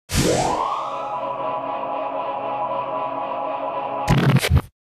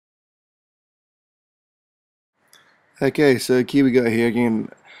Okay, so here we go here again.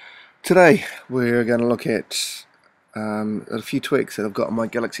 Today we're going to look at a few tweaks that I've got on my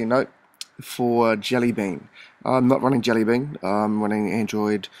Galaxy Note for Jellybean. I'm not running Jellybean, I'm running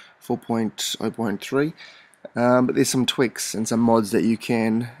Android 4.0.3, but there's some tweaks and some mods that you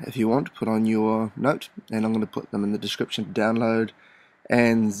can, if you want, put on your Note, and I'm going to put them in the description to download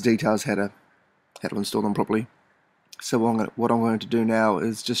and details how to install them properly. So what I'm going to do now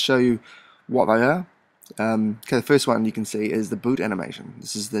is just show you what they are. Okay, the first one you can see is the boot animation.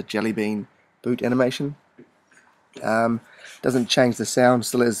 This is the Jellybean boot animation. Doesn't change the sound,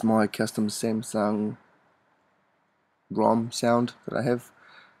 still is my custom Samsung ROM sound that I have.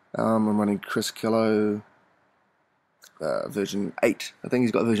 I'm running Chris Kilo version 8. I think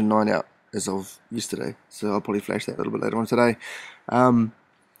he's got version 9 out as of yesterday, so I'll probably flash that a little bit later on today.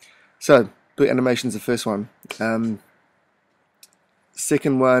 So boot animation is the first one.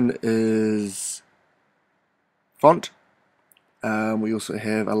 Second one is font. We also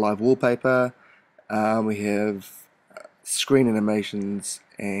have a live wallpaper. We have screen animations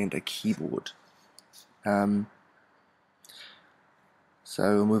and a keyboard. So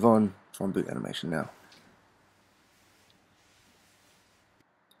we'll move on from boot animation now.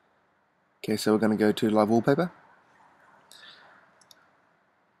 Okay, so we're going to go to live wallpaper.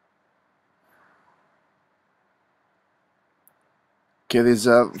 Okay, there's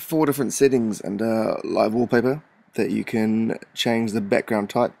 4 different settings under live wallpaper that you can change the background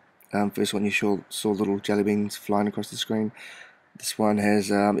type. First one you saw little jelly beans flying across the screen. This one has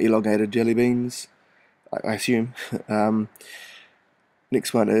elongated jelly beans, I assume.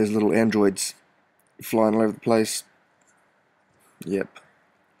 Next one is little androids flying all over the place. Yep.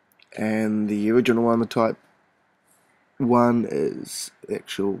 And the original one, the type 1, is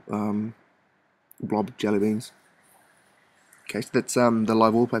actual blob jelly beans. Okay, so that's the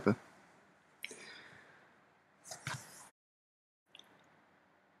live wallpaper.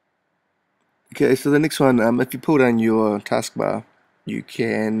 Okay, so the next one, if you pull down your taskbar, you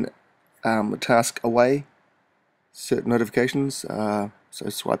can task away certain notifications. So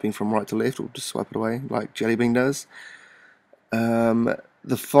swiping from right to left, or just swipe it away like Jellybean does.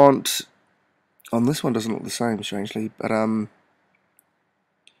 The font on this one doesn't look the same, strangely, but I'll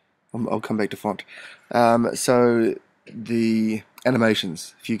come back to font. So the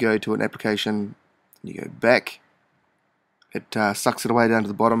animations, if you go to an application, you go back, it sucks it away down to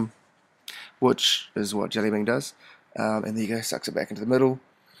the bottom, which is what Jellybean does, and there you go, sucks it back into the middle.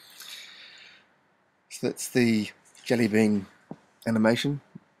 So that's the Jellybean animation.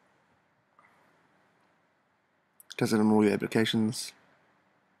 Does it in all your applications.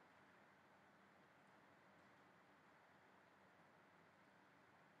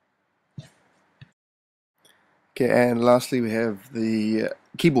 Okay, and lastly we have the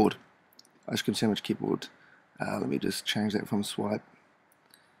keyboard, ice cream sandwich keyboard. Let me just change that from swipe.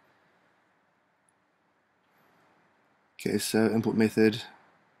 Okay, so input method,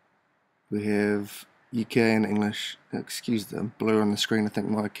 we have UK and English. Excuse the blur on the screen, I think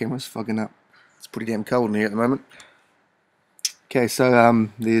my camera's fogging up. It's pretty damn cold in here at the moment. Okay, so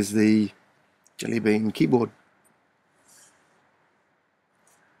there's the Jellybean keyboard.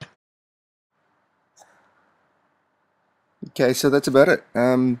 Okay, so that's about it.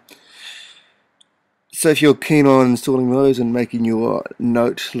 So if you're keen on installing those and making your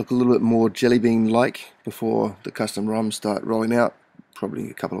Note look a little bit more Jellybean-like before the custom ROMs start rolling out, probably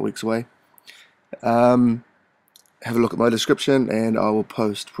a couple of weeks away, have a look at my description and I will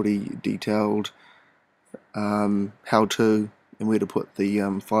post pretty detailed how-to and where to put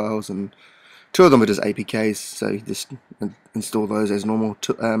the files, and 2 of them are just APKs, so you just install those as normal.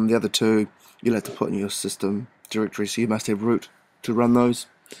 The other 2 you'll have to put in your system directory, so you must have root to run those.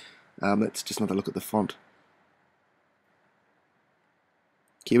 Let's just another look at the font.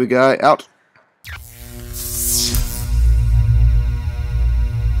 Here we go, out.